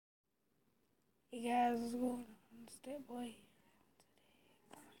Hey guys, what's going on? It's that boy.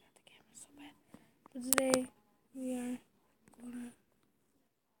 Oh my god, the camera's so bad. But today we are gonna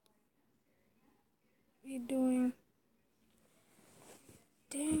be doing.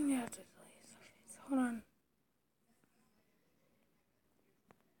 Dang, I have to delay this. Hold on.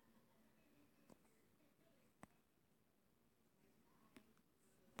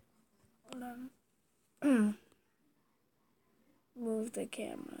 Hold on. Move the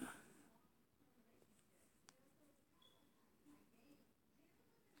camera.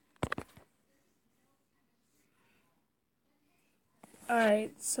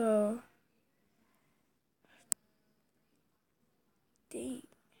 Alright, so. Dang.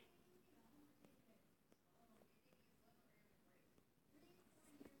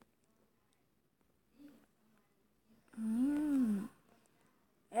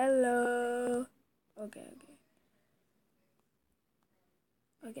 Hello. Okay.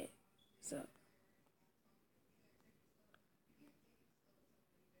 Okay, so.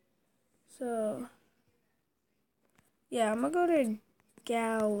 So. Yeah, I'm gonna go to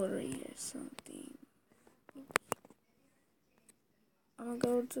gallery or something. I'm gonna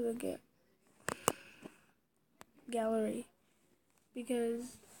go to the gallery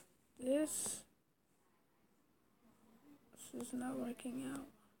because this is not working out.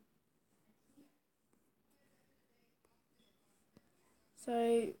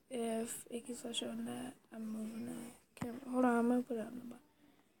 Sorry if it keeps on showing that I'm moving the camera. Hold on, I'm gonna put it on the bottom.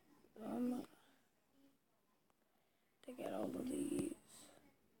 I'm gonna take out all of these.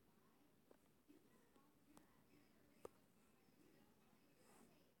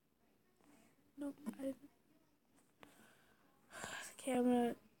 Nope, I didn't.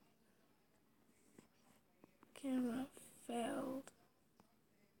 The camera failed.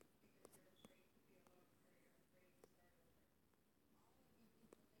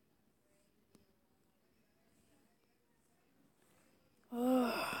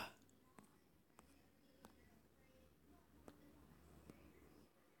 Oh.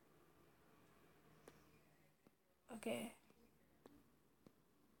 Okay.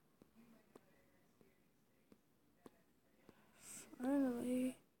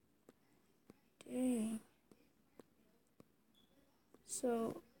 Finally. Dang.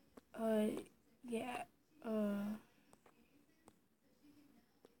 So, yeah,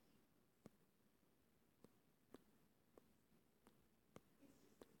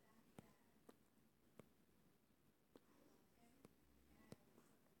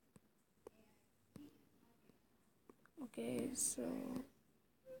 okay, so,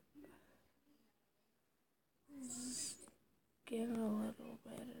 it's getting a little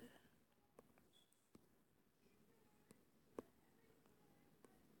better.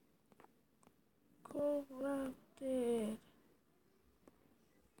 Corrupted.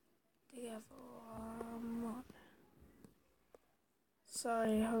 They have a lot more.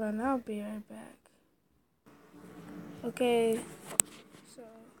 Sorry, hold on, I'll be right back. Okay, so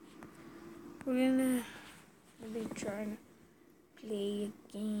we're gonna be trying to play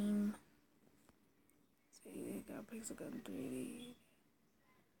a game. So you got Pixel Gun 3D.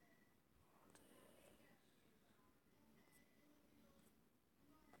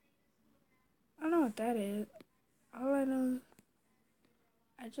 I don't know what that is. All I know is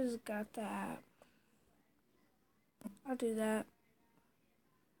I just got the app. I'll do that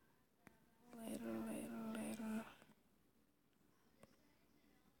later.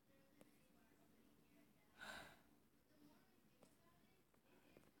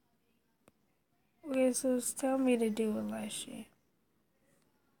 Okay, so tell me to do a live stream.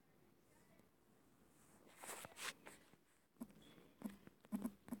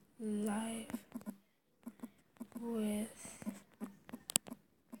 Live with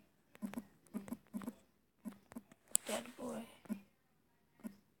Dead Boy.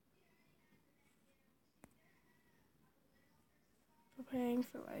 Preparing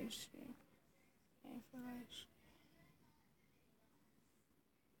for live stream.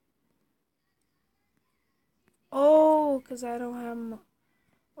 Oh, because I don't have...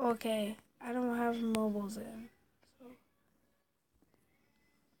 Okay, I don't have mobiles in. So.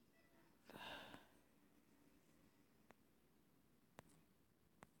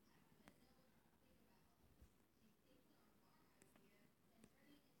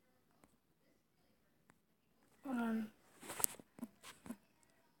 Hold on.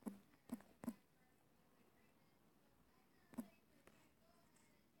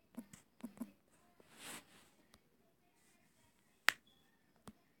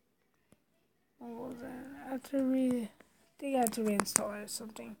 Mobiles in. I have to think I have to reinstall it or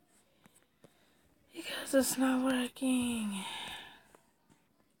something. Because it's not working.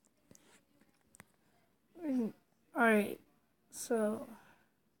 Alright, so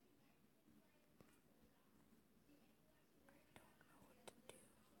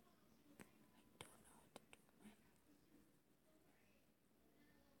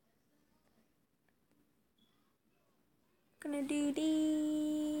gonna do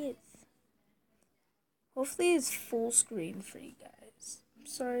this. Hopefully it's full screen for you guys. I'm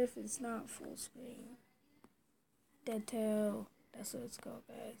sorry if it's not full screen. Dead tail. That's what it's called,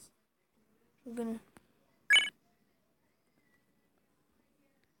 guys. We're gonna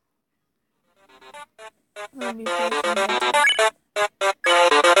be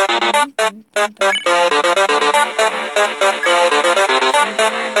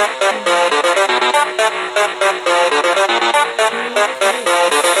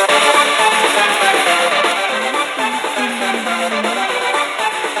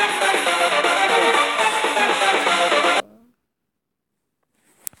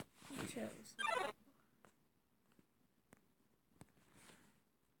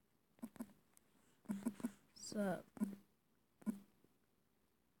What's up?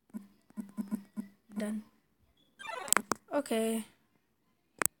 Done. Okay.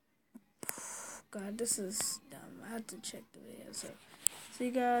 God, this is dumb. I have to check the video. So, see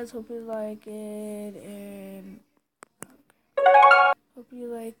you guys. Hope you like it, and hope you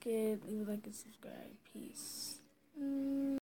like it. Leave a like and subscribe. Peace.